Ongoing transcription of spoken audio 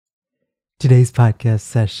Today's podcast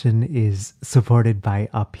session is supported by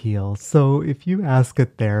Upheal. So if you ask a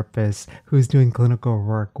therapist who's doing clinical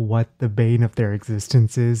work what the bane of their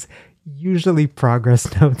existence is, usually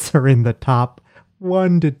progress notes are in the top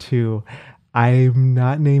 1 to 2. I'm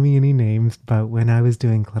not naming any names, but when I was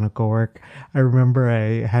doing clinical work, I remember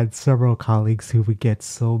I had several colleagues who would get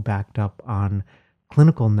so backed up on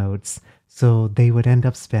clinical notes, so they would end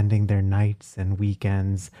up spending their nights and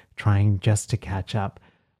weekends trying just to catch up.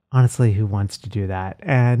 Honestly, who wants to do that?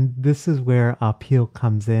 And this is where Upheal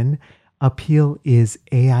comes in. Upheal is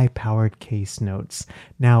AI-powered case notes.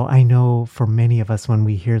 Now, I know for many of us, when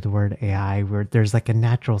we hear the word AI, there's like a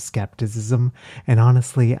natural skepticism. And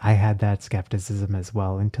honestly, I had that skepticism as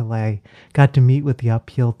well until I got to meet with the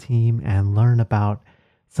Upheal team and learn about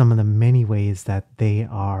some of the many ways that they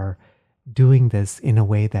are doing this in a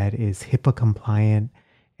way that is HIPAA compliant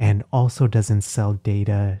and also doesn't sell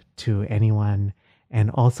data to anyone, and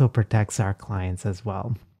also protects our clients as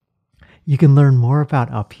well. You can learn more about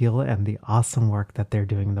Upheal and the awesome work that they're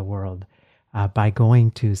doing in the world by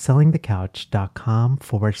going to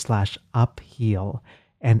sellingthecouch.com/upheal.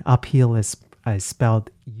 And Upheal is spelled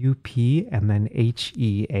UP and then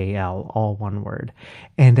HEAL, all one word.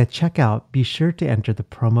 And at checkout, be sure to enter the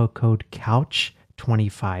promo code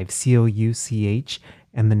COUCH25, COUCH,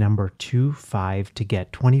 and the number 25 to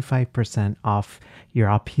get 25% off your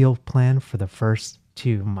Upheal plan for the first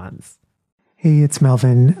 2 months. Hey, it's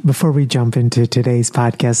Melvin. Before we jump into today's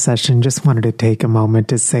podcast session, just wanted to take a moment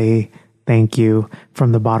to say thank you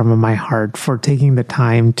from the bottom of my heart for taking the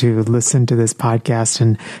time to listen to this podcast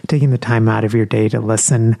and taking the time out of your day to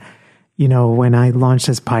listen. You know, when I launched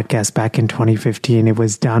this podcast back in 2015, it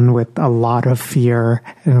was done with a lot of fear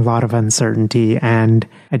and a lot of uncertainty, and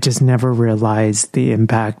I just never realized the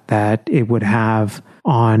impact that it would have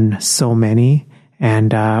on so many.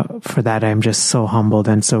 And for that, I'm just so humbled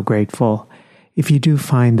and so grateful. If you do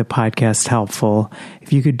find the podcast helpful,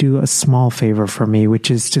 if you could do a small favor for me,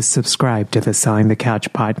 which is to subscribe to the Selling the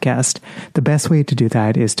Couch podcast. The best way to do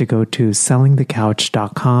that is to go to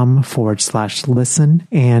sellingthecouch.com/listen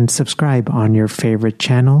and subscribe on your favorite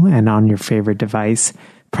channel and on your favorite device.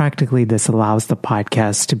 Practically, this allows the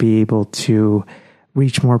podcast to be able to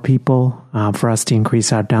reach more people, for us to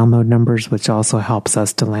increase our download numbers, which also helps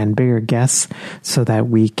us to land bigger guests so that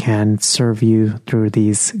we can serve you through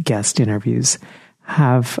these guest interviews.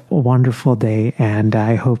 Have a wonderful day, and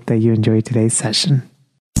I hope that you enjoy today's session.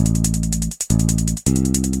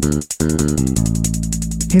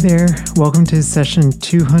 Hey there, welcome to session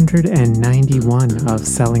 291 of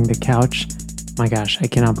Selling the Couch. My gosh, I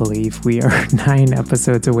cannot believe we are 9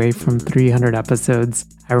 episodes away from 300 episodes.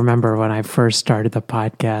 I remember when I first started the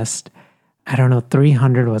podcast,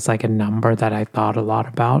 300 was like a number that I thought a lot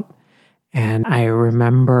about. And I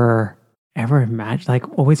remember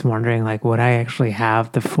always wondering, would I actually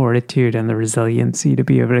have the fortitude and the resiliency to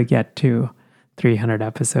be able to get to 300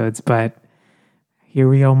 episodes? But here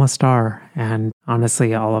we almost are. And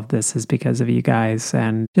honestly, all of this is because of you guys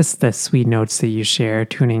and just the sweet notes that you share,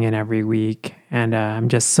 tuning in every week. And I'm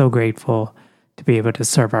just so grateful to be able to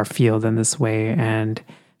serve our field in this way and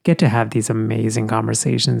get to have these amazing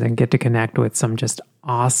conversations and get to connect with some just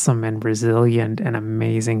awesome and resilient and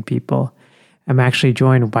amazing people. I'm actually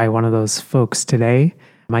joined by one of those folks today.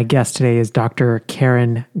 My guest today is Dr.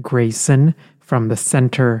 Karen Grayson from the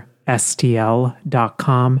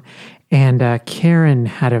CenterSTL.com. And Karen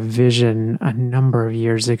had a vision a number of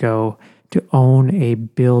years ago to own a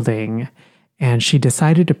building. And she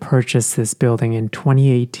decided to purchase this building in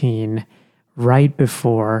 2018, right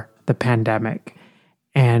before the pandemic.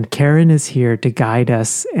 And Karen is here to guide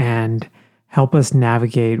us and help us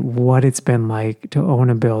navigate what it's been like to own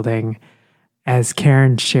a building. As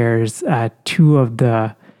Karen shares, 2 of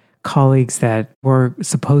the colleagues that were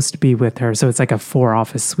supposed to be with her, so it's like a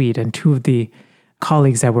 4-office suite, and 2 of the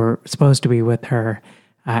colleagues that were supposed to be with her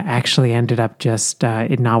actually ended up just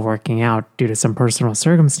it not working out due to some personal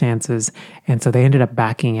circumstances. And so they ended up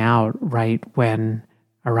backing out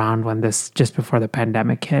around when just before the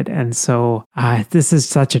pandemic hit. And so this is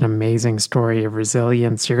such an amazing story of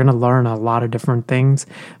resilience. You're going to learn a lot of different things.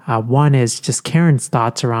 One is just Karen's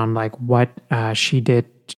thoughts around what she did,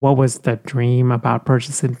 what was the dream about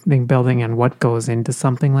purchasing the building and what goes into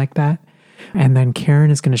something like that. And then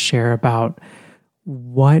Karen is going to share about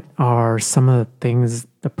what are some of the things,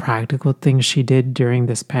 the practical things she did during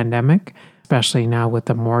this pandemic, especially now with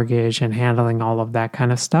the mortgage and handling all of that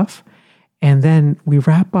kind of stuff. And then we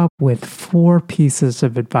wrap up with 4 pieces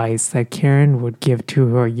of advice that Karen would give to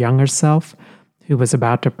her younger self who was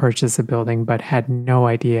about to purchase a building but had no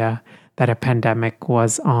idea that a pandemic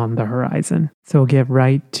was on the horizon. So we'll get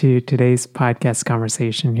right to today's podcast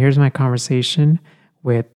conversation. Here's my conversation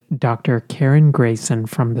with Dr. Karen Grayson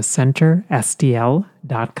from the Center,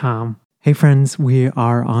 STL.com. Hey friends, we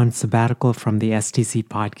are on sabbatical from the STC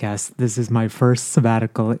podcast. This is my first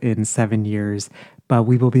sabbatical in 7 years, but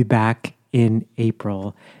we will be back in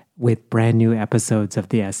April with brand new episodes of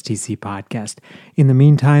the STC podcast. In the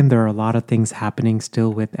meantime, there are a lot of things happening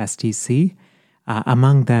still with STC.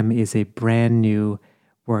 Among them is a brand new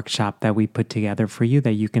workshop that we put together for you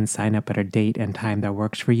that you can sign up at a date and time that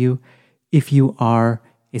works for you. If you are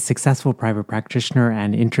a successful private practitioner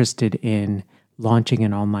and interested in launching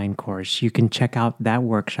an online course, you can check out that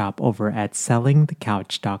workshop over at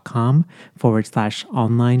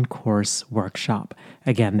sellingthecouch.com/online course workshop.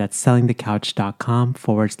 Again, that's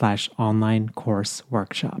sellingthecouch.com/online course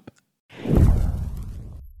workshop.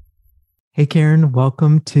 Hey, Karen,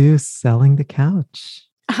 welcome to Selling the Couch.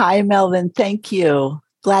 Hi, Melvin. Thank you.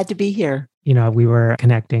 Glad to be here. You know, we were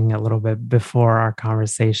connecting a little bit before our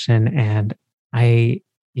conversation, and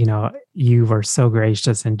you were so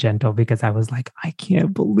gracious and gentle because I was like, I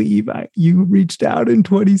can't believe you reached out in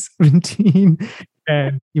 2017.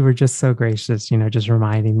 And you were just so gracious, just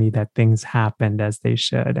reminding me that things happened as they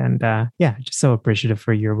should. And just so appreciative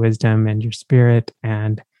for your wisdom and your spirit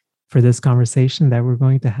and for this conversation that we're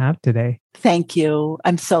going to have today. Thank you.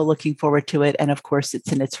 I'm so looking forward to it. And of course,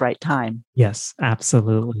 it's in its right time. Yes,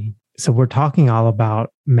 absolutely. So we're talking all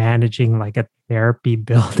about managing like a therapy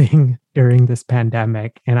building during this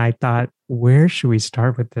pandemic. And I thought, where should we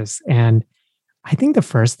start with this? And I think the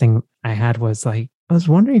first thing I had was I was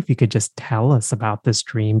wondering if you could just tell us about this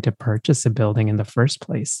dream to purchase a building in the first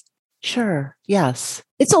place. Sure. Yes.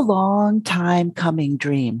 It's a long time coming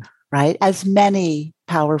dream, right? As many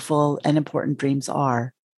powerful and important dreams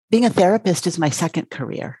are. Being a therapist is my second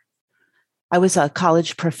career. I was a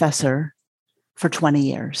college professor for 20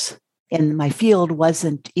 years. And my field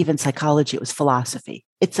wasn't even psychology, it was philosophy.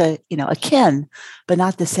 It's akin, but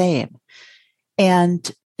not the same.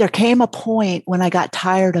 And there came a point when I got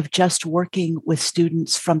tired of just working with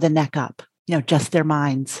students from the neck up, just their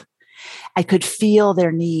minds. I could feel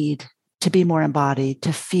their need to be more embodied,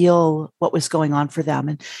 to feel what was going on for them.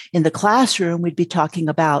 And in the classroom, we'd be talking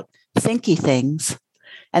about thinky things.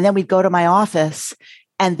 And then we'd go to my office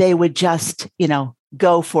and they would just,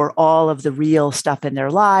 go for all of the real stuff in their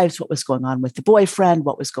lives, what was going on with the boyfriend,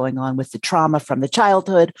 what was going on with the trauma from the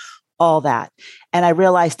childhood, all that. And I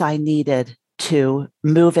realized I needed to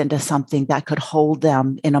move into something that could hold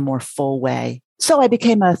them in a more full way. So I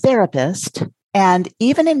became a therapist. And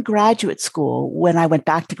even in graduate school, when I went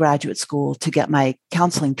back to graduate school to get my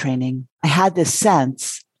counseling training, I had this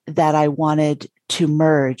sense that I wanted to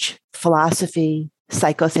merge philosophy,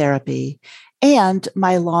 psychotherapy, and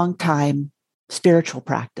my longtime spiritual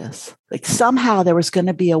practice. Like somehow there was going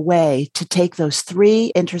to be a way to take those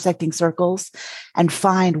three intersecting circles and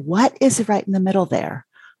find what is right in the middle there.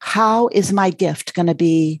 How is my gift going to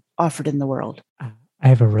be offered in the world? I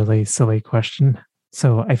have a really silly question.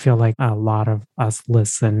 So I feel like a lot of us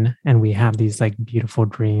listen and we have these like beautiful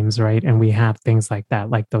dreams, right? And we have things like that,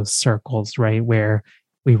 like those circles, right? Where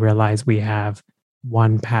we realize we have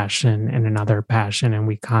one passion and another passion, and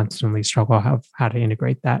we constantly struggle how to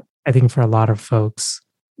integrate that. I think for a lot of folks,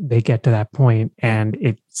 they get to that point and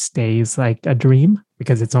it stays like a dream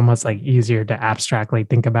because it's almost like easier to abstractly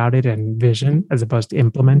think about it and vision as opposed to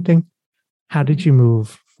implementing. How did you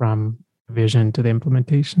move from vision to the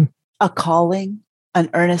implementation? A calling,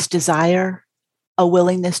 an earnest desire, a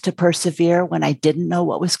willingness to persevere when I didn't know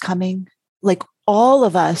what was coming. Like all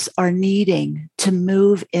of us are needing to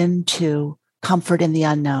move into comfort in the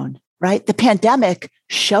unknown, right? The pandemic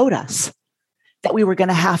showed us that we were going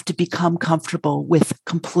to have to become comfortable with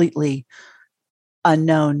completely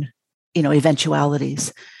unknown,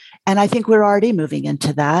 eventualities. And I think we're already moving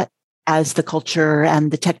into that as the culture and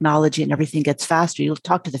the technology and everything gets faster. You'll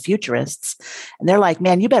talk to the futurists and they're like,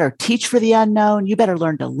 man, you better teach for the unknown. You better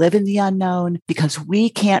learn to live in the unknown because we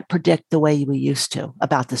can't predict the way we used to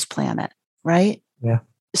about this planet, right? Yeah.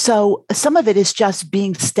 So some of it is just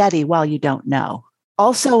being steady while you don't know.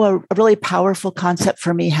 Also, a really powerful concept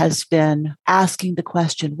for me has been asking the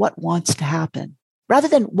question, what wants to happen? Rather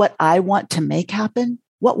than what I want to make happen,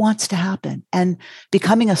 what wants to happen? And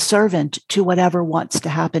becoming a servant to whatever wants to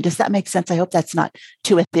happen. Does that make sense? I hope that's not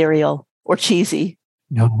too ethereal or cheesy.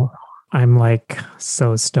 No, I'm like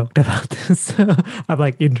so stoked about this. I'm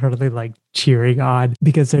like internally like cheering on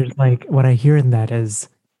because there's like what I hear in that is,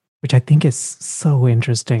 which I think is so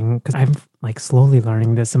interesting because I'm like slowly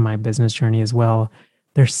learning this in my business journey as well.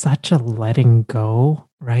 There's such a letting go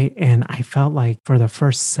right? And I felt like for the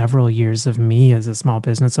first several years of me as a small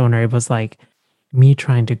business owner, it was like me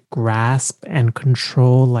trying to grasp and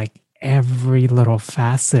control like every little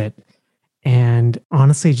facet. And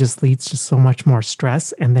honestly, it just leads to so much more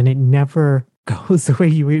stress. And then it never goes the way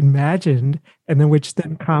you imagined. And then, which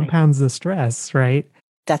then compounds the stress, right?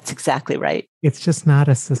 That's exactly right. It's just not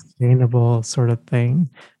a sustainable sort of thing.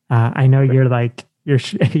 I know you're like, you're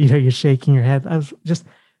shaking your head. I was just,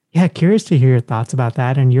 yeah, curious to hear your thoughts about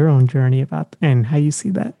that and your own journey about and how you see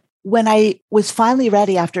that. When I was finally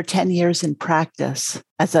ready after 10 years in practice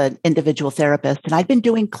as an individual therapist, and I'd been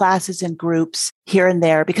doing classes and groups here and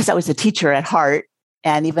there because I was a teacher at heart.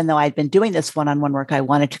 And even though I'd been doing this one-on-one work, I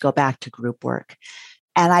wanted to go back to group work.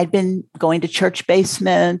 And I'd been going to church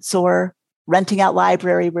basements or renting out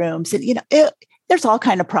library rooms. And, there's all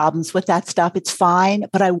kind of problems with that stuff. It's fine.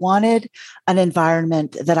 But I wanted an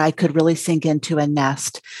environment that I could really sink into and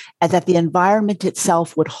nest, and that the environment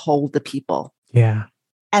itself would hold the people. Yeah.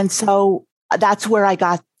 And so that's where I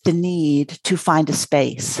got the need to find a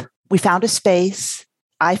space. We found a space.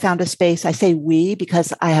 I found a space. I say we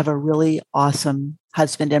because I have a really awesome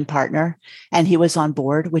husband and partner, and he was on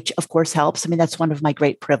board, which of course helps. I mean, that's one of my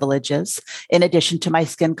great privileges. In addition to my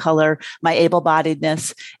skin color, my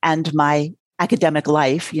able-bodiedness, and my academic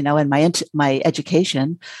life, and my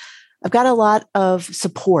education, I've got a lot of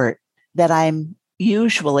support that I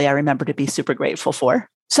remember to be super grateful for.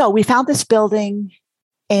 So we found this building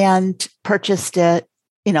and purchased it,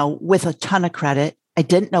 with a ton of credit. I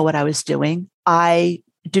didn't know what I was doing. I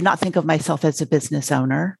do not think of myself as a business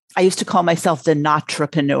owner. I used to call myself the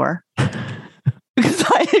entrepreneur because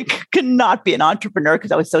I could not be an entrepreneur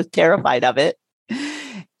because I was so terrified of it.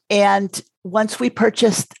 And once we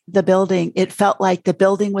purchased the building, it felt like the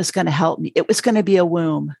building was going to help me. It was going to be a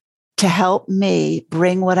womb to help me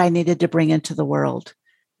bring what I needed to bring into the world.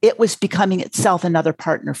 It was becoming itself another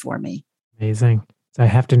partner for me. Amazing. So I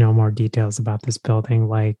have to know more details about this building.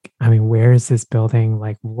 Where is this building?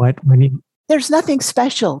 There's nothing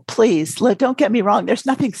special, please. Don't get me wrong. There's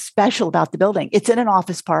nothing special about the building. It's in an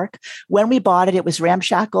office park. When we bought it, it was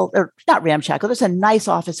ramshackle, or not ramshackle. There's a nice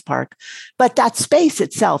office park. But that space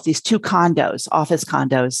itself, these two condos, office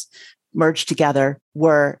condos, merged together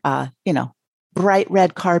were, bright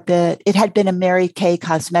red carpet. It had been a Mary Kay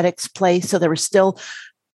Cosmetics place. So there was still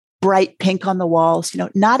bright pink on the walls,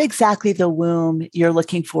 not exactly the womb you're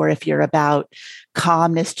looking for if you're about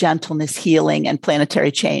calmness, gentleness, healing, and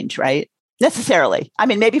planetary change, right? Necessarily. I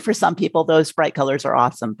mean, maybe for some people, those bright colors are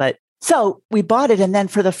awesome. But so we bought it. And then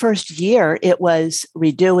for the first year, it was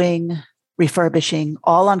redoing, refurbishing,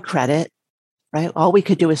 all on credit, right? All we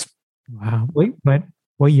could do is. Wow. Wait,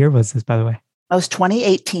 what year was this, by the way? It was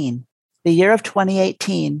 2018, the year of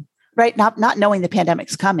 2018, right? Not knowing the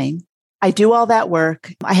pandemic's coming. I do all that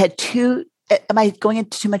work. I had am I going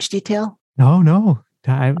into too much detail? No.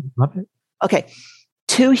 I love it. Okay.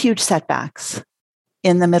 2 huge setbacks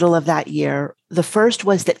in the middle of that year. The first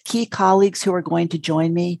was that key colleagues who were going to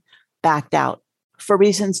join me backed out for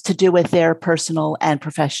reasons to do with their personal and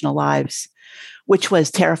professional lives, which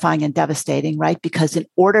was terrifying and devastating, right? Because in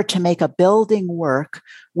order to make a building work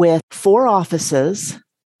with 4 offices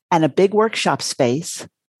and a big workshop space,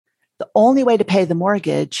 the only way to pay the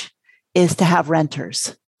mortgage is to have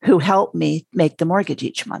renters who help me make the mortgage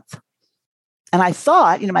each month. And I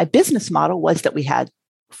thought, my business model was that we had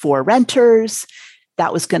 4 renters.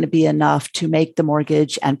 That was going to be enough to make the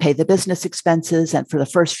mortgage and pay the business expenses. And for the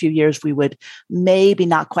first few years, we would maybe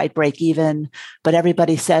not quite break even. But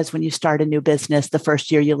everybody says when you start a new business, the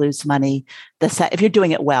first year you lose money. If you're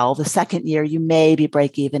doing it well, the second year you maybe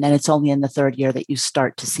break even. And it's only in the third year that you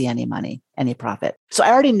start to see any money, any profit. So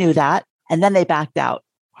I already knew that. And then they backed out.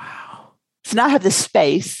 Wow. So now I have this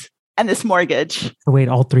space and this mortgage. So wait,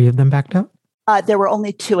 all 3 of them backed out? There were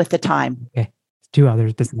only 2 at the time. Okay. 2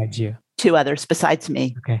 others besides you. 2 others besides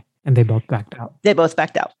me. Okay. And they both backed out. They both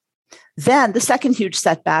backed out. Then the second huge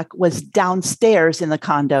setback was downstairs in the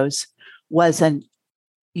condos was a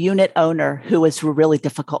unit owner who was a really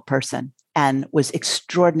difficult person and was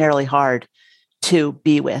extraordinarily hard to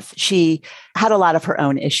be with. She had a lot of her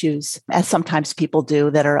own issues, as sometimes people do,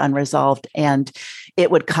 that are unresolved. And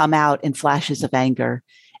it would come out in flashes of anger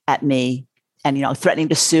at me and, threatening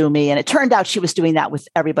to sue me. And it turned out she was doing that with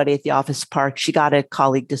everybody at the office park. She got a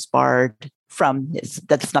colleague disbarred from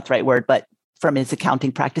that's not the right word, but from his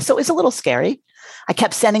accounting practice. So it was a little scary. I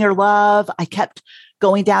kept sending her love. I kept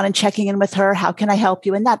going down and checking in with her. How can I help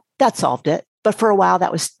you? And that solved it. But for a while,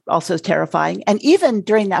 that was also terrifying. And even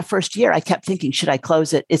during that first year, I kept thinking, should I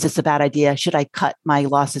close it? Is this a bad idea? Should I cut my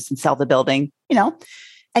losses and sell the building?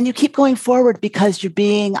 And you keep going forward because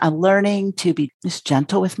I'm learning to be just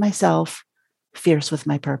gentle with myself, fierce with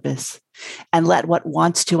my purpose, and let what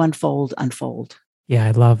wants to unfold, unfold. Yeah,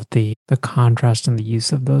 I love the contrast and the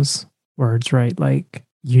use of those words, right? Like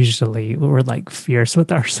usually we're like fierce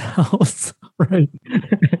with ourselves, right?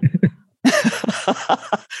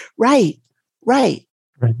 Right, right.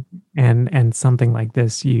 Right. And something like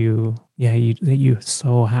this, you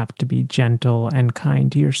so have to be gentle and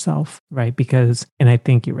kind to yourself, right? Because, and I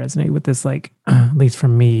think you resonate with this, like at least for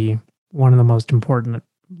me, one of the most important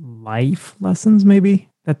life lessons maybe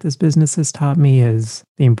that this business has taught me is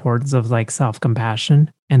the importance of like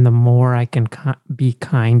self-compassion. And the more I can be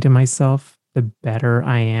kind to myself, the better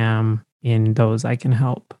I am in those I can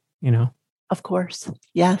help, you know? Of course.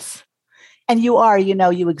 Yes. And you are,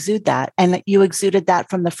 you exude that. And you exuded that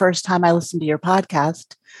from the first time I listened to your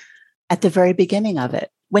podcast at the very beginning of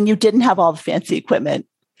it, when you didn't have all the fancy equipment,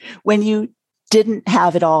 when you didn't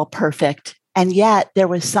have it all perfect. And yet there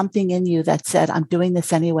was something in you that said, I'm doing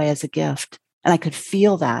this anyway as a gift. And I could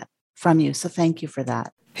feel that from you. So thank you for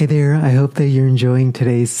that. Hey there, I hope that you're enjoying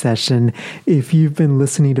today's session. If you've been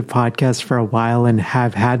listening to podcasts for a while and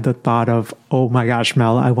have had the thought of, oh my gosh,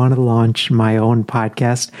 Mel, I want to launch my own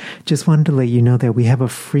podcast, just wanted to let you know that we have a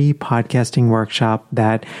free podcasting workshop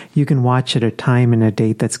that you can watch at a time and a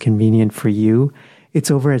date that's convenient for you. It's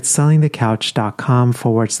over at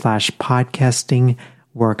sellingthecouch.com/podcasting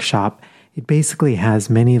workshop. It basically has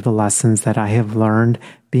many of the lessons that I have learned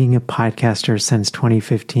being a podcaster since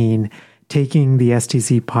 2015, taking the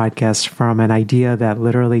STC podcast from an idea that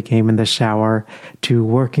literally came in the shower to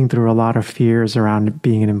working through a lot of fears around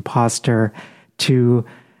being an imposter to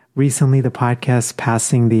recently the podcast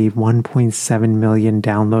passing the 1.7 million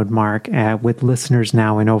download mark with listeners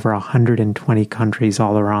now in over 120 countries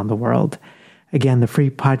all around the world. Again, the free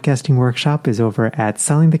podcasting workshop is over at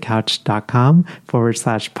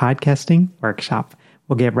sellingthecouch.com/podcasting workshop.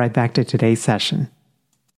 We'll get right back to today's session.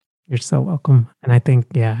 You're so welcome. And I think,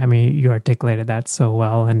 yeah, I mean, you articulated that so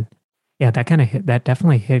well. And yeah, that kind of hit, that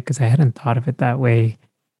definitely hit because I hadn't thought of it that way.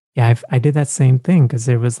 Yeah, I did that same thing because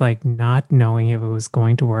there was like not knowing if it was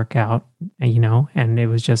going to work out, and it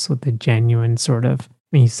was just with the genuine sort of, I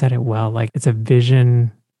mean, you said it well, like it's a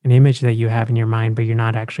vision, an image that you have in your mind, but you're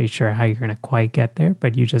not actually sure how you're going to quite get there,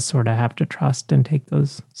 but you just sort of have to trust and take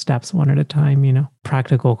those steps one at a time.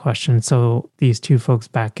 Practical question. So these two folks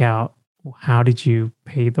back out. How did you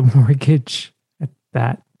pay the mortgage at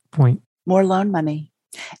that point? More loan money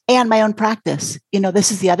and my own practice.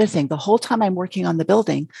 This is the other thing. The whole time I'm working on the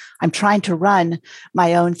building, I'm trying to run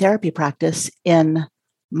my own therapy practice in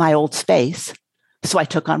my old space. So I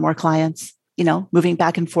took on more clients, moving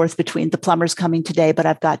back and forth between the plumbers coming today, but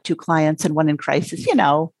I've got 2 clients and one in crisis,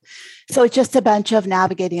 So it's just a bunch of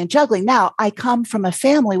navigating and juggling. Now, I come from a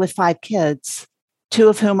family with 5 kids, 2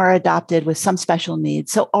 of whom are adopted with some special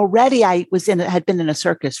needs. So already I had been in a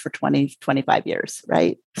circus for 20, 25 years,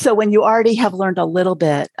 right? So when you already have learned a little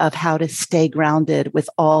bit of how to stay grounded with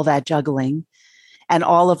all that juggling and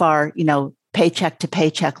all of our, paycheck to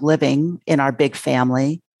paycheck living in our big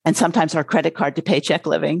family, and sometimes our credit card to paycheck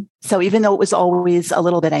living. So even though it was always a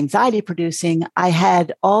little bit anxiety producing, I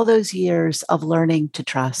had all those years of learning to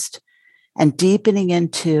trust and deepening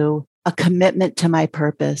into a commitment to my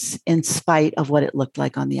purpose in spite of what it looked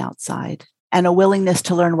like on the outside, and a willingness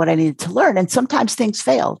to learn what I needed to learn. And sometimes things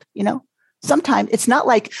failed, Sometimes it's not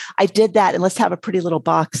like I did that and let's have a pretty little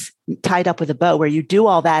box tied up with a bow where you do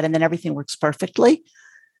all that and then everything works perfectly.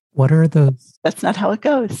 What are those? That's not how it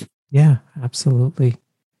goes. Yeah, absolutely.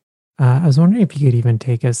 I was wondering if you could even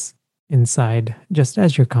take us inside, just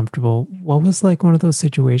as you're comfortable. What was like one of those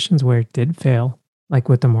situations where it did fail, like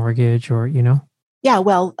with the mortgage or, Yeah,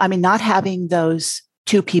 well, I mean, not having those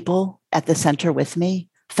 2 people at the center with me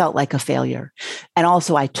felt like a failure. And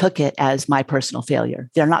also I took it as my personal failure.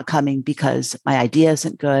 They're not coming because my idea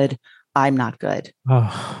isn't good. I'm not good.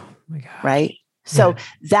 Oh my God. Right. So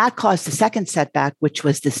that caused the second setback, which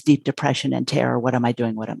was this deep depression and terror. What am I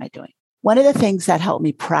doing? What am I doing? One of the things that helped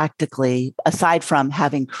me practically, aside from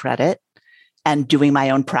having credit and doing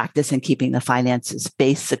my own practice and keeping the finances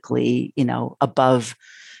basically, above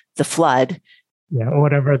the flood. Yeah,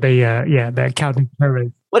 whatever the accounting term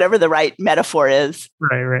is. Whatever the right metaphor is.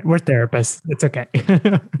 Right. We're therapists. It's okay.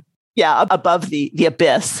 Yeah, above the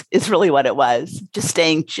abyss is really what it was, just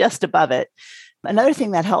staying just above it. Another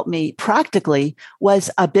thing that helped me practically was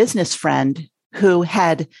a business friend who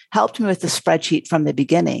had helped me with the spreadsheet from the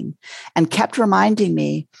beginning and kept reminding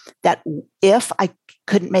me that if I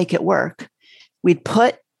couldn't make it work, we'd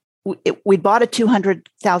bought a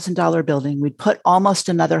 $200,000 building. We'd put almost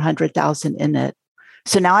another 100,000 in it.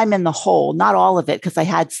 So now I'm in the hole, not all of it, because I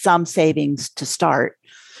had some savings to start,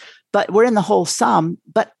 but we're in the whole sum.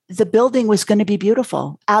 But the building was going to be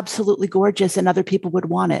beautiful, absolutely gorgeous, and other people would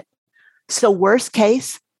want it. So worst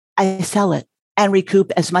case, I sell it and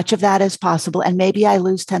recoup as much of that as possible. And maybe I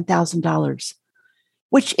lose $10,000,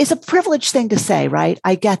 which is a privileged thing to say, right?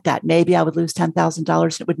 I get that. Maybe I would lose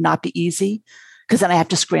 $10,000. It would not be easy because then I have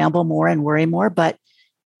to scramble more and worry more. But,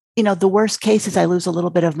 the worst case is I lose a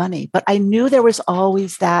little bit of money. But I knew there was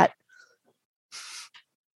always that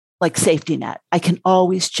like safety net. I can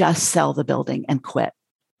always just sell the building and quit.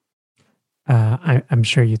 I'm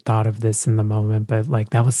sure you thought of this in the moment, but like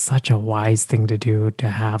that was such a wise thing to do, to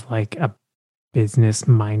have like a business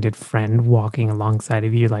minded friend walking alongside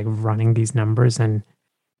of you, like running these numbers. And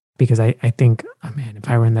because I think, oh man, if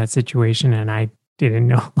I were in that situation and I didn't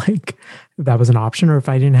know like if that was an option, or if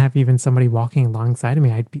I didn't have even somebody walking alongside of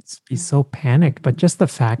me, I'd be so panicked. But just the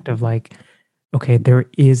fact of like, okay, there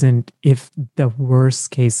isn't, if the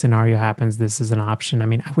worst case scenario happens, this is an option. I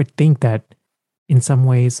mean, I would think that in some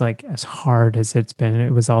ways, like as hard as it's been,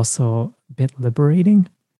 it was also a bit liberating,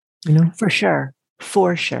 For sure.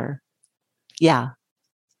 For sure. Yeah.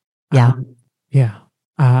 Yeah. Yeah.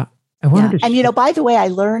 I wanted to, and by the way, I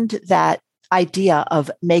learned that idea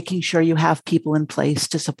of making sure you have people in place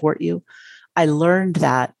to support you. I learned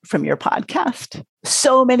that from your podcast.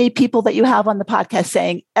 So many people that you have on the podcast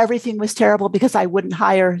saying everything was terrible because I wouldn't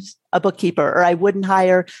hire a bookkeeper or I wouldn't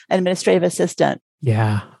hire an administrative assistant.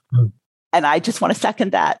 Yeah. And I just want to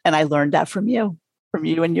second that. And I learned that from you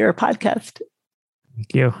and your podcast.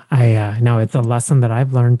 Thank you. I know it's a lesson that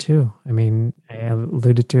I've learned too. I mean, I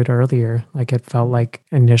alluded to it earlier. Like it felt like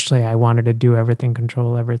initially I wanted to do everything,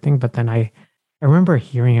 control everything, but then I remember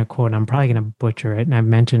hearing a quote, and I'm probably going to butcher it, and I've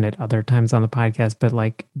mentioned it other times on the podcast, but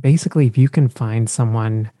like basically if you can find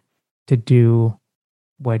someone to do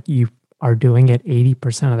what you are doing at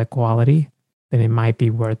 80% of the quality, then it might be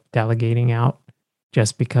worth delegating out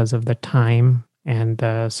just because of the time and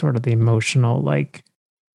the sort of the emotional like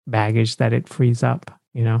baggage that it frees up,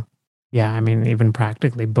 Yeah, I mean, even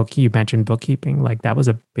practically you mentioned bookkeeping, like that was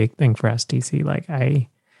a big thing for STC. Like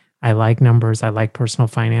I like numbers, I like personal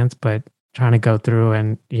finance, but trying to go through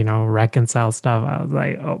and, reconcile stuff, I was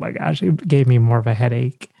like, oh my gosh, it gave me more of a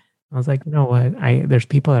headache. I was like, you know what? There's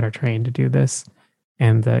people that are trained to do this,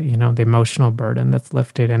 and the emotional burden that's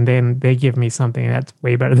lifted, and then they give me something that's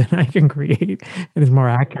way better than I can create. It is more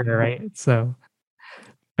accurate, right? So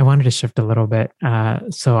I wanted to shift a little bit.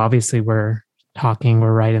 So obviously we're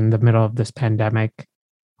right in the middle of this pandemic,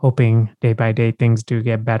 hoping day by day things do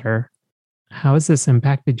get better. How has this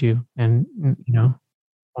impacted you and,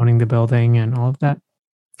 owning the building and all of that?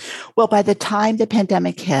 Well, by the time the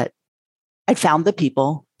pandemic hit, I found the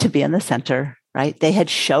people to be in the center, right? They had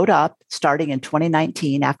showed up starting in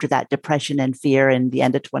 2019 after that depression and fear in the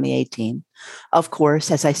end of 2018. Of course,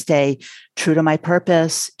 as I stay true to my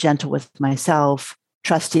purpose, gentle with myself,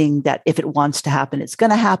 trusting that if it wants to happen, it's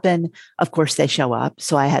going to happen. Of course, they show up.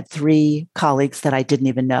 So I had 3 colleagues that I didn't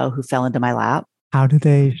even know who fell into my lap. How do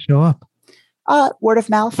they show up? Word of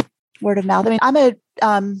mouth. I mean,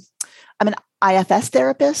 I'm an IFS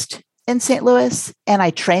therapist in St. Louis, and I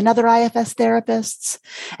train other IFS therapists.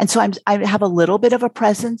 And so I have a little bit of a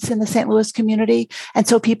presence in the St. Louis community. And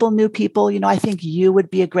so people knew people, I think you would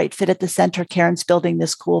be a great fit at the center. Karen's building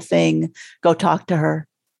this cool thing. Go talk to her.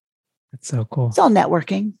 That's so cool. It's all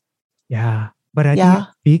networking. Yeah. But I think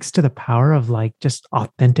it speaks to the power of like just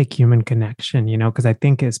authentic human connection, because I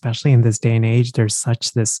think especially in this day and age, there's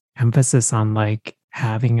such this emphasis on like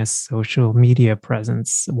having a social media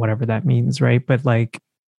presence, whatever that means, right? But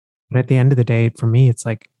at the end of the day, for me, it's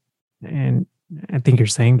like, and I think you're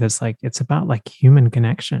saying this, like, it's about like human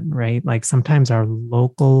connection, right? Like sometimes our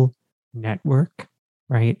local network,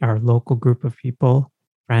 right? Our local group of people,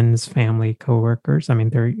 friends, family, coworkers, I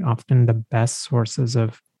mean, they're often the best sources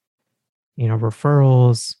of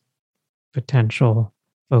referrals, potential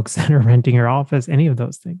folks that are renting your office, any of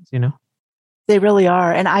those things, They really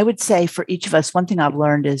are. And I would say for each of us, one thing I've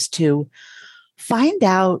learned is to find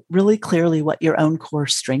out really clearly what your own core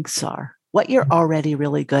strengths are, what you're already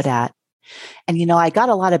really good at. And, I got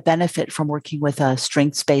a lot of benefit from working with a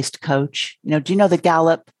strengths-based coach. Do you know the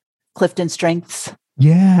Gallup Clifton Strengths?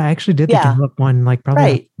 Yeah, I actually did the Gallup one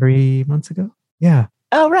probably 3 months ago. Yeah.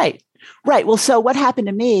 Oh, right. Right. Well, so what happened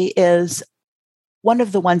to me is one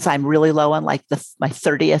of the ones I'm really low on, like my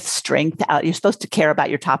 30th strength out. You're supposed to care about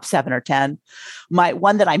your top 7 or 10. My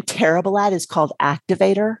one that I'm terrible at is called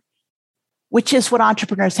activator, which is what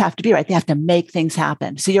entrepreneurs have to be, right? They have to make things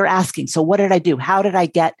happen. So you're asking, so what did I do? How did I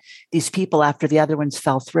get these people after the other ones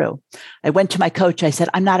fell through? I went to my coach. I said,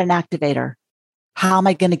 I'm not an activator. How am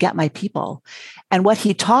I going to get my people? And what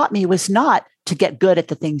he taught me was not to get good at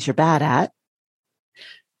the things you're bad at.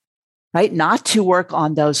 right? Not to work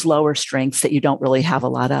on those lower strengths that you don't really have a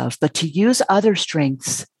lot of, but to use other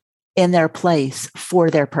strengths in their place for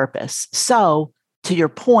their purpose. So, to your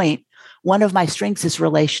point, one of my strengths is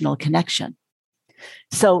relational connection.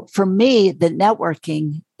 So, for me, the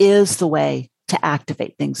networking is the way to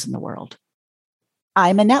activate things in the world.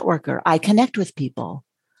 I'm a networker. I connect with people.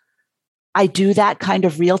 I do that kind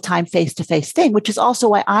of real-time face-to-face thing, which is also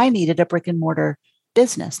why I needed a brick and mortar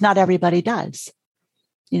business. Not everybody does.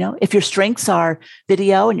 If your strengths are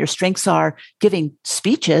video and your strengths are giving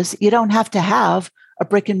speeches, you don't have to have a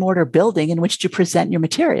brick and mortar building in which to present your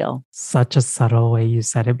material. Such a subtle way you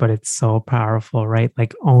said it, but it's so powerful, right?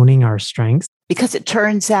 Like owning our strengths. Because it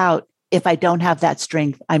turns out if I don't have that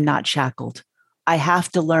strength, I'm not shackled. I have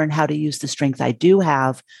to learn how to use the strength I do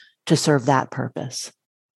have to serve that purpose.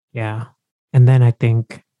 Yeah. And then I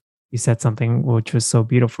think you said something which was so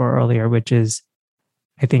beautiful earlier, which is,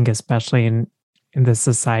 I think, especially in this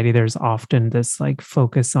society, there's often this like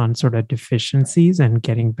focus on sort of deficiencies and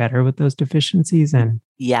getting better with those deficiencies. And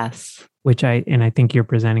yes, I think you're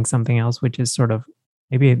presenting something else, which is sort of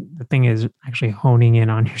maybe the thing is actually honing in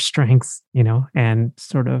on your strengths, and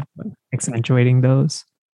sort of accentuating those.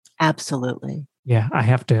 Absolutely. Yeah, I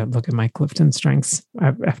have to look at my Clifton strengths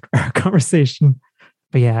after our conversation.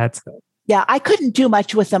 But yeah, I couldn't do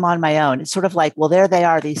much with them on my own. It's sort of like, well, there they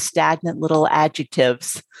are, these stagnant little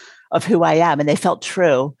adjectives of who I am, and they felt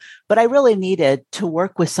true. But I really needed to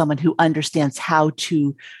work with someone who understands how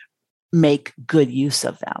to make good use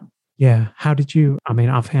of them. Yeah.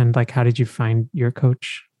 Offhand, like, how did you find your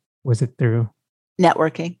coach? Was it through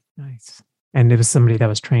networking? Nice. And it was somebody that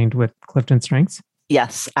was trained with Clifton Strengths?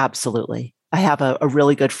 Yes, absolutely. I have a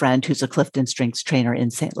really good friend who's a Clifton Strengths trainer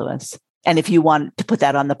in St. Louis. And if you want to put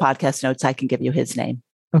that on the podcast notes, I can give you his name.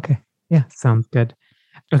 Okay. Yeah, sounds good.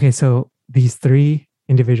 Okay, so these 3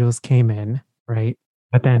 individuals came in, right?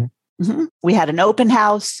 But then we had an open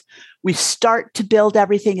house. We start to build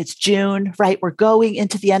everything. It's June, right? We're going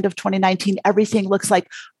into the end of 2019. Everything looks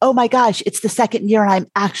like, oh my gosh, it's the second year and I'm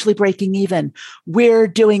actually breaking even. We're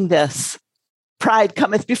doing this. Pride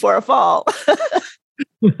cometh before a fall.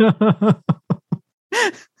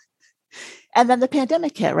 And then the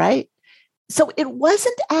pandemic hit, right? So it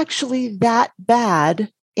wasn't actually that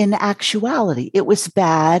bad in actuality. It was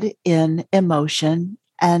bad in emotion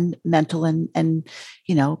and mental and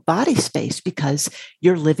body space, because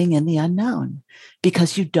you're living in the unknown,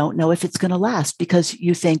 because you don't know if it's going to last, because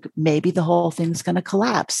you think maybe the whole thing's going to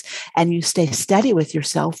collapse, and you stay steady with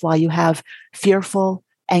yourself while you have fearful,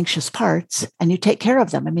 anxious parts and you take care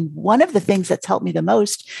of them. I mean, one of the things that's helped me the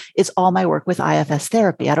most is all my work with IFS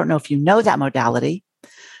therapy. I don't know if you know that modality,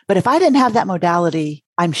 but if I didn't have that modality,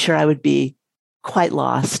 I'm sure I would be quite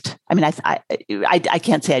lost. I mean, I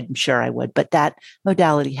can't say I'm sure I would, but that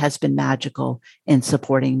modality has been magical in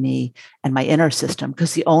supporting me and my inner system,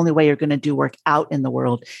 because the only way you're going to do work out in the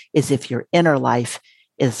world is if your inner life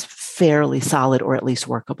is fairly solid or at least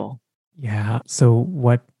workable. Yeah. So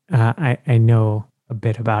what, I know a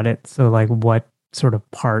bit about it. So like what sort of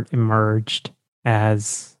part emerged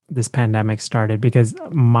as this pandemic started? Because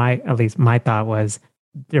my thought was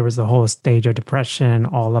there was a whole stage of depression,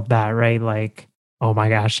 all of that, right? Like, oh my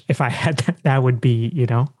gosh, if I had that would be,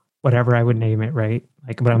 whatever I would name it, right?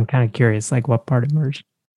 Like, but I'm kind of curious, like what part emerged?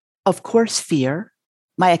 Of course, fear.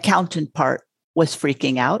 My accountant part was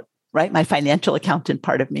freaking out, right? My financial accountant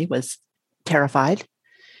part of me was terrified.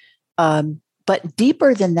 But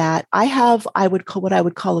deeper than that, I have what I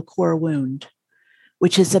would call a core wound,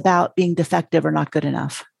 which is about being defective or not good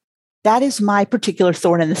enough. That is my particular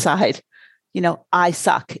thorn in the side. I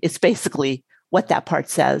suck. It's basically what that part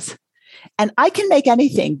says. And I can make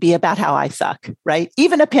anything be about how I suck, right?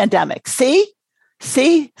 Even a pandemic. See,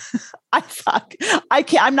 I suck.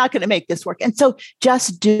 I'm not going to make this work. And so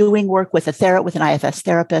just doing work with with an IFS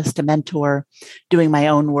therapist, a mentor, doing my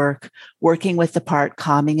own work, working with the part,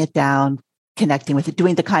 calming it down, connecting with it,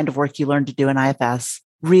 doing the kind of work you learn to do in IFS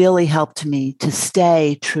really helped me to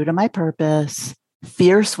stay true to my purpose,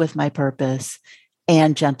 fierce with my purpose,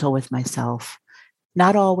 and gentle with myself.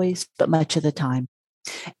 Not always, but much of the time.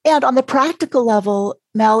 And on the practical level,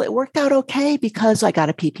 Mel, it worked out okay because I got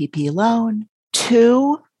a PPP loan.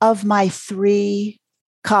 2 of my 3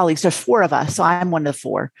 colleagues, there's 4 of us, so I'm one of the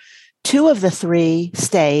 4. 2 of the 3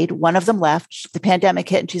 stayed. One of them left. The pandemic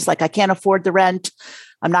hit and she's like, I can't afford the rent.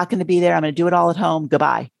 I'm not going to be there. I'm going to do it all at home.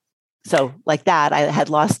 Goodbye. So like that, I had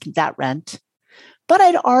lost that rent. But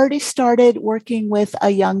I'd already started working with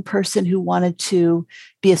a young person who wanted to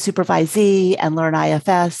be a supervisee and learn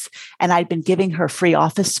IFS. And I'd been giving her free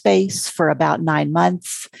office space for about 9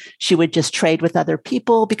 months. She would just trade with other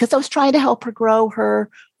people because I was trying to help her grow her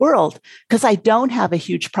world because I don't have a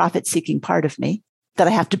huge profit-seeking part of me that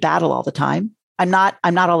I have to battle all the time. I'm not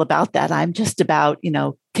all about that. I'm just about,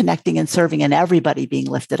 connecting and serving and everybody being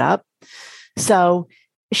lifted up. So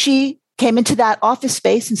she came into that office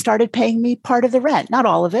space and started paying me part of the rent, not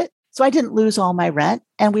all of it. So I didn't lose all my rent.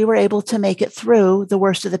 And we were able to make it through the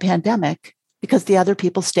worst of the pandemic because the other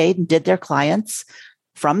people stayed and did their clients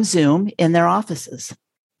from Zoom in their offices.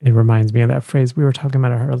 It reminds me of that phrase we were talking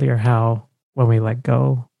about earlier, how when we let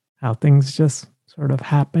go, how things just sort of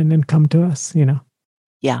happen and come to us,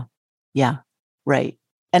 Yeah. Yeah. Right.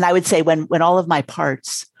 And I would say when all of my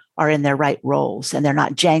parts are in their right roles and they're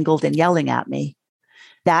not jangled and yelling at me,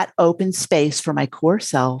 that opens space for my core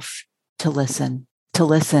self to listen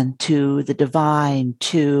to the divine,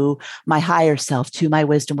 to my higher self, to my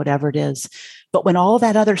wisdom, whatever it is. But when all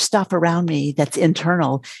that other stuff around me that's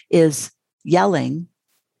internal is yelling,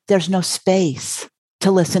 there's no space to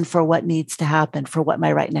listen for what needs to happen, for what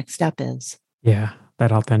my right next step is. Yeah,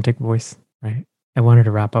 that authentic voice, right? I wanted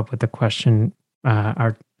to wrap up with the question.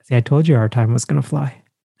 I told you our time was going to fly.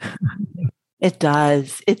 It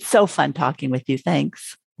does. It's so fun talking with you.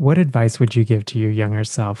 Thanks. What advice would you give to your younger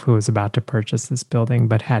self who was about to purchase this building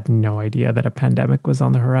but had no idea that a pandemic was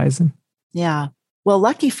on the horizon? Yeah. Well,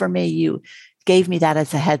 lucky for me, you gave me that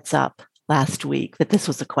as a heads up last week that this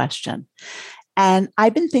was a question. And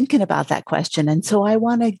I've been thinking about that question. And so I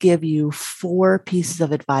want to give you 4 pieces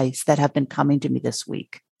of advice that have been coming to me this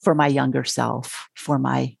week for my younger self, for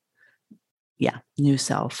my new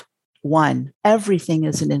self. 1, everything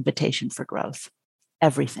is an invitation for growth.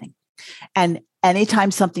 Everything. And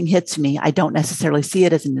anytime something hits me, I don't necessarily see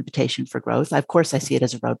it as an invitation for growth. Of course, I see it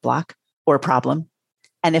as a roadblock or a problem.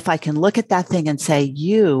 And if I can look at that thing and say,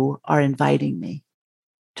 you are inviting me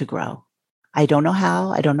to grow. I don't know how,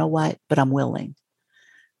 I don't know what, but I'm willing.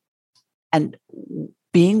 And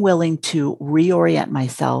being willing to reorient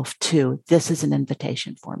myself to this is an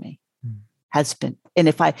invitation for me has been. And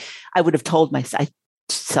if I would have told myself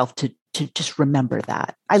to just remember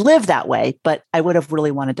that. I live that way, but I would have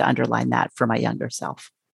really wanted to underline that for my younger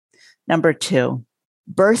self. Number 2,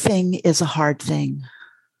 birthing is a hard thing.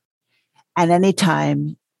 And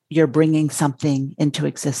anytime you're bringing something into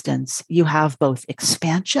existence, you have both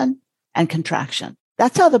expansion and contraction.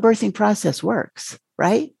 That's how the birthing process works,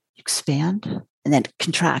 right? You expand and then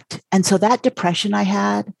contract. And so that depression I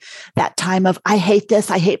had, that time of, I hate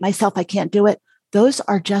this, I hate myself, I can't do it. Those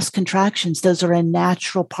are just contractions. Those are a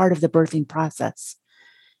natural part of the birthing process.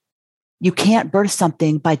 You can't birth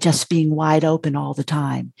something by just being wide open all the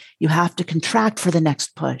time. You have to contract for the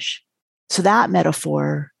next push. So that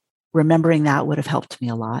metaphor, remembering that would have helped me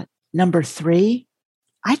a lot. Number 3,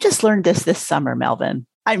 I just learned this summer, Melvin.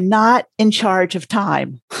 I'm not in charge of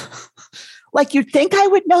time. Like you'd think I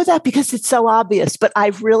would know that because it's so obvious, but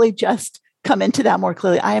I've really just come into that more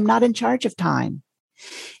clearly. I am not in charge of time.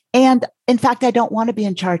 And in fact, I don't want to be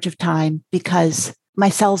in charge of time because my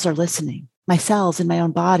cells are listening, my cells in my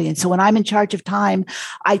own body. And so when I'm in charge of time,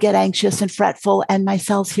 I get anxious and fretful and my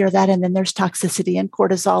cells hear that. And then there's toxicity and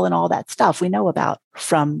cortisol and all that stuff we know about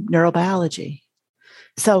from neurobiology.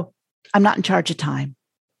 So I'm not in charge of time.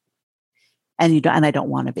 And I don't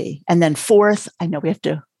want to be. And then 4th, I know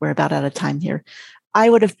we're about out of time here. I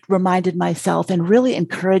would have reminded myself and really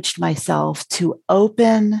encouraged myself to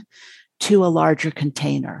open to a larger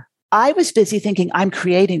container. I was busy thinking I'm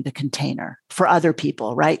creating the container for other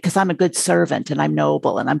people, right? Because I'm a good servant and I'm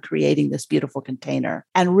noble and I'm creating this beautiful container.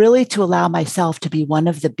 And really to allow myself to be one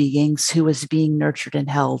of the beings who is being nurtured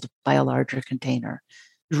and held by a larger container.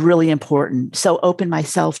 Really important. So open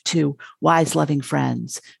myself to wise, loving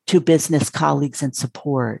friends, to business colleagues and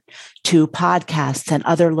support, to podcasts and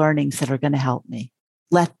other learnings that are going to help me.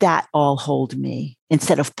 Let that all hold me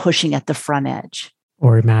instead of pushing at the front edge.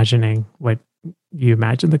 Or imagining what you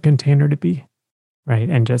imagine the container to be, right?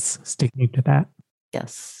 And just sticking to that.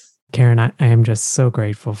 Yes. Karen, I am just so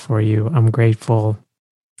grateful for you. I'm grateful,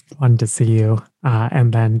 one, to see you,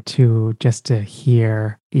 and then two, just to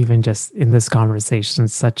hear, even just in this conversation,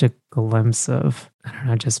 such a glimpse of, I don't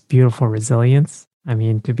know, just beautiful resilience. I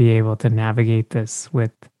mean, to be able to navigate this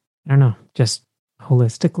with, I don't know, just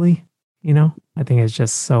holistically, I think it's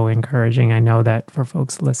just so encouraging. I know that for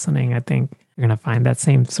folks listening, I think you're going to find that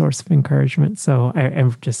same source of encouragement. So I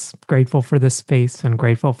am just grateful for this space and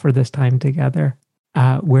grateful for this time together.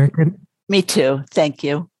 Me too. Thank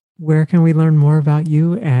you. Where can we learn more about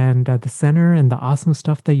you and the center and the awesome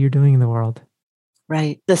stuff that you're doing in the world?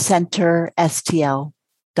 Right. The center,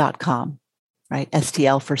 STL.com, right?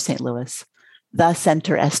 STL for St. Louis.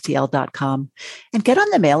 thecenterstl.com, and get on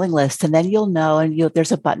the mailing list. And then you'll know, and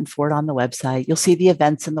there's a button for it on the website. You'll see the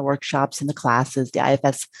events and the workshops and the classes, the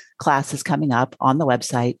IFS classes coming up on the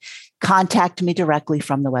website. Contact me directly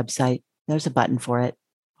from the website. There's a button for it.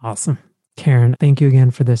 Awesome. Karen, thank you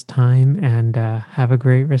again for this time, and have a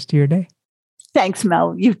great rest of your day. Thanks,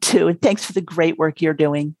 Mel. You too. And thanks for the great work you're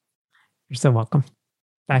doing. You're so welcome.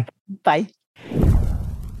 Bye. Bye.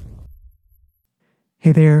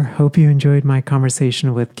 Hey there. Hope you enjoyed my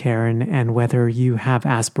conversation with Karen, and whether you have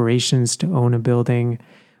aspirations to own a building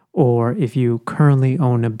or if you currently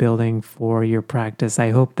own a building for your practice,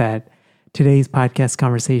 I hope that today's podcast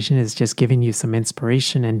conversation is just giving you some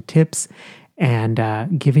inspiration and tips and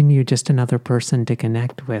giving you just another person to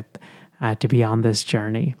connect with to be on this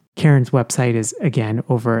journey. Karen's website is, again,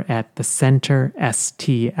 over at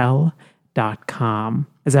thecenterstl.com.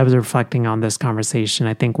 As I was reflecting on this conversation,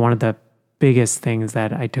 I think one of the biggest things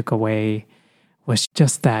that I took away was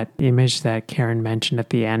just that image that Karen mentioned at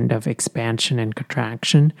the end of expansion and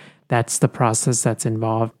contraction. That's the process that's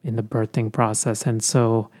involved in the birthing process. And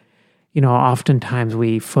so, oftentimes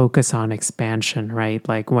we focus on expansion, right?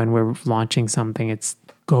 Like when we're launching something, it's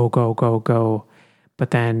go, go, go, go.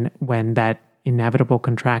 But then when that inevitable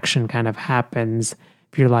contraction kind of happens,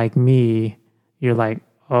 if you're like me, you're like,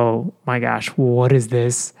 oh my gosh, what is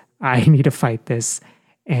this? I need to fight this.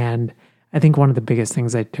 And I think one of the biggest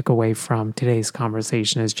things I took away from today's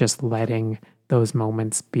conversation is just letting those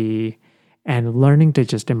moments be and learning to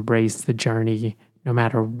just embrace the journey, no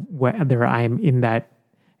matter whether I'm in that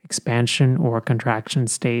expansion or contraction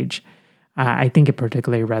stage. I think it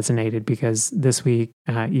particularly resonated because this week,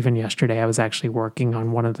 even yesterday, I was actually working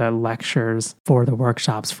on one of the lectures for the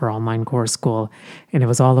workshops for Online Course School. And it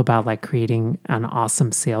was all about like creating an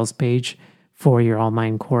awesome sales page for your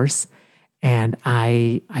online course. And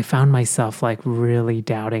I found myself like really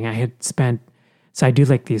doubting. So I do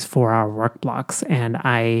like these 4-hour work blocks, and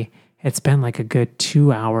I had spent like a good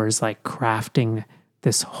 2 hours like crafting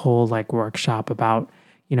this whole like workshop about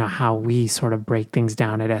how we sort of break things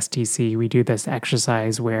down at STC. We do this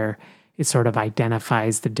exercise where it sort of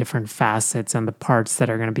identifies the different facets and the parts that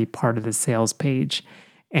are going to be part of the sales page,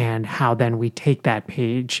 and how then we take that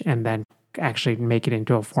page and then actually make it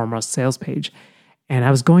into a formal sales page. And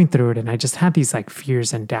I was going through it, and I just had these like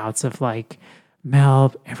fears and doubts of like,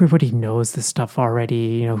 Mel, everybody knows this stuff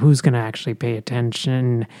already. Who's going to actually pay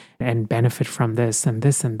attention and benefit from this and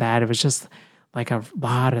that? It was just like a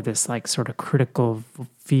lot of this like sort of critical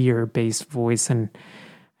fear-based voice. And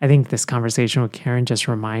I think this conversation with Karen just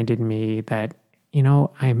reminded me that,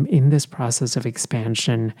 I'm in this process of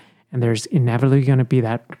expansion, and there's inevitably going to be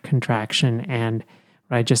that contraction. And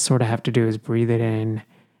what I just sort of have to do is breathe it in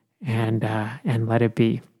and let it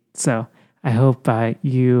be. So I hope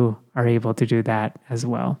you are able to do that as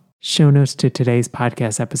well. Show notes to today's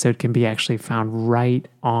podcast episode can be actually found right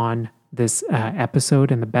on this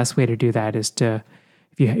episode, and the best way to do that is to,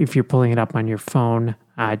 if you're pulling it up on your phone,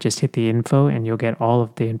 just hit the info, and you'll get all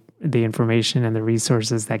of the information and the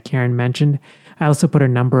resources that Karen mentioned. I also put a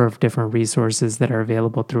number of different resources that are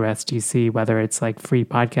available through STC, whether it's like free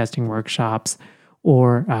podcasting workshops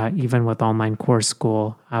or even with Online Course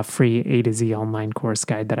School, a free A to Z online course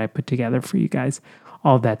guide that I put together for you guys.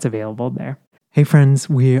 All of that's available there. Hey friends,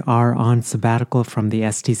 we are on sabbatical from the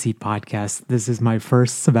STC podcast. This is my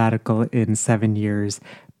first sabbatical in 7 years,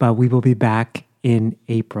 but we will be back in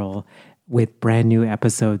April with brand new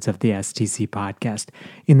episodes of the STC podcast.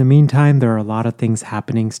 In the meantime, there are a lot of things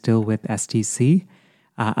happening still with STC.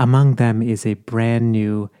 Among them is a brand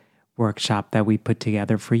new workshop that we put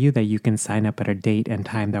together for you that you can sign up at a date and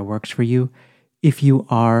time that works for you. If you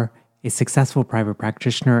are a successful private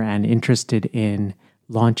practitioner and interested in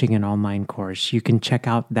launching an online course, you can check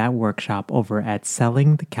out that workshop over at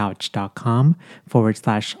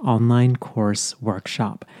sellingthecouch.com/online course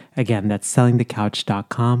workshop. Again, that's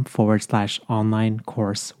sellingthecouch.com/online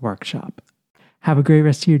course workshop. Have a great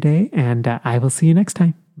rest of your day, and I will see you next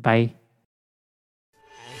time. Bye.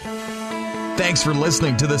 Thanks for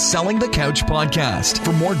listening to the Selling the Couch podcast.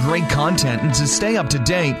 For more great content and to stay up to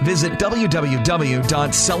date, visit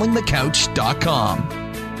www.sellingthecouch.com.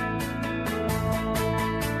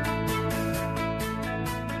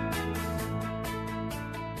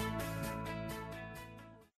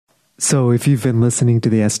 So if you've been listening to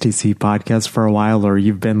the STC podcast for a while, or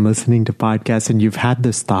you've been listening to podcasts and you've had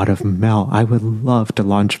this thought of, Mel, I would love to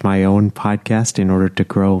launch my own podcast in order to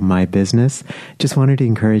grow my business, just wanted to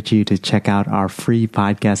encourage you to check out our free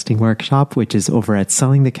podcasting workshop, which is over at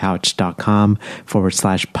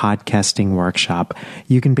sellingthecouch.com/podcasting workshop.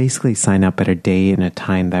 You can basically sign up at a day and a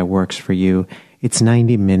time that works for you. It's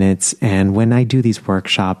 90 minutes. And when I do these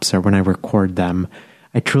workshops or when I record them,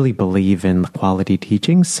 I truly believe in quality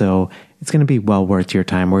teaching. So it's going to be well worth your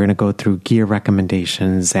time. We're going to go through gear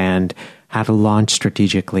recommendations and how to launch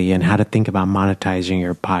strategically and how to think about monetizing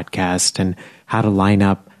your podcast and how to line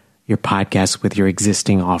up your podcast with your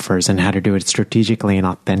existing offers and how to do it strategically and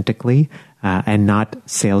authentically and not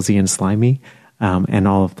salesy and slimy and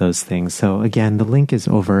all of those things. So again, the link is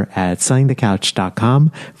over at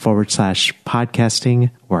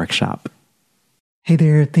sellingthecouch.com/podcasting workshop. Hey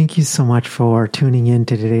there, thank you so much for tuning in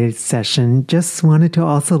to today's session. Just wanted to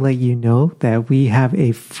also let you know that we have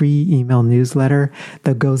a free email newsletter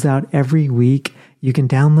that goes out every week. You can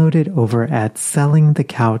download it over at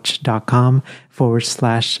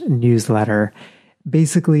sellingthecouch.com/newsletter.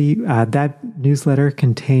 Basically, that newsletter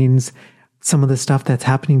contains some of the stuff that's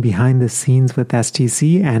happening behind the scenes with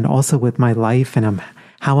STC and also with my life and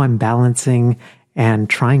how I'm balancing and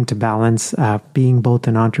trying to balance being both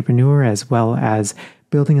an entrepreneur as well as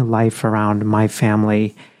building a life around my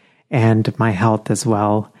family and my health as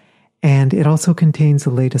well. And it also contains the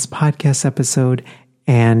latest podcast episode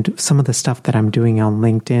and some of the stuff that I'm doing on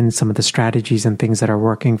LinkedIn, some of the strategies and things that are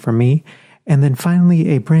working for me. And then finally,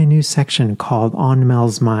 a brand new section called On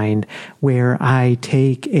Mel's Mind, where I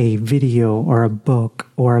take a video or a book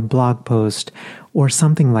or a blog post or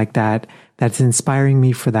something like that that's inspiring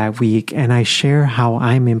me for that week, and I share how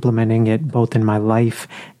I'm implementing it both in my life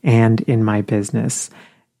and in my business.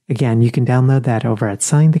 Again, you can download that over at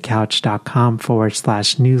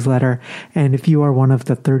sellingthecouch.com/newsletter. And if you are one of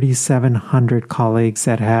the 3,700 colleagues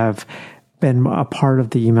that have been a part of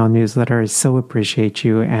the email newsletter, I so appreciate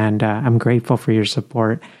you, and I'm grateful for your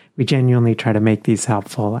support. We genuinely try to make these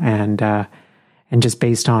helpful, and just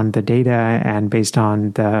based on the data and based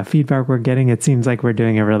on the feedback we're getting, it seems like we're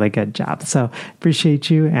doing a really good job. So appreciate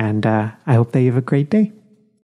you, and I hope that you have a great day.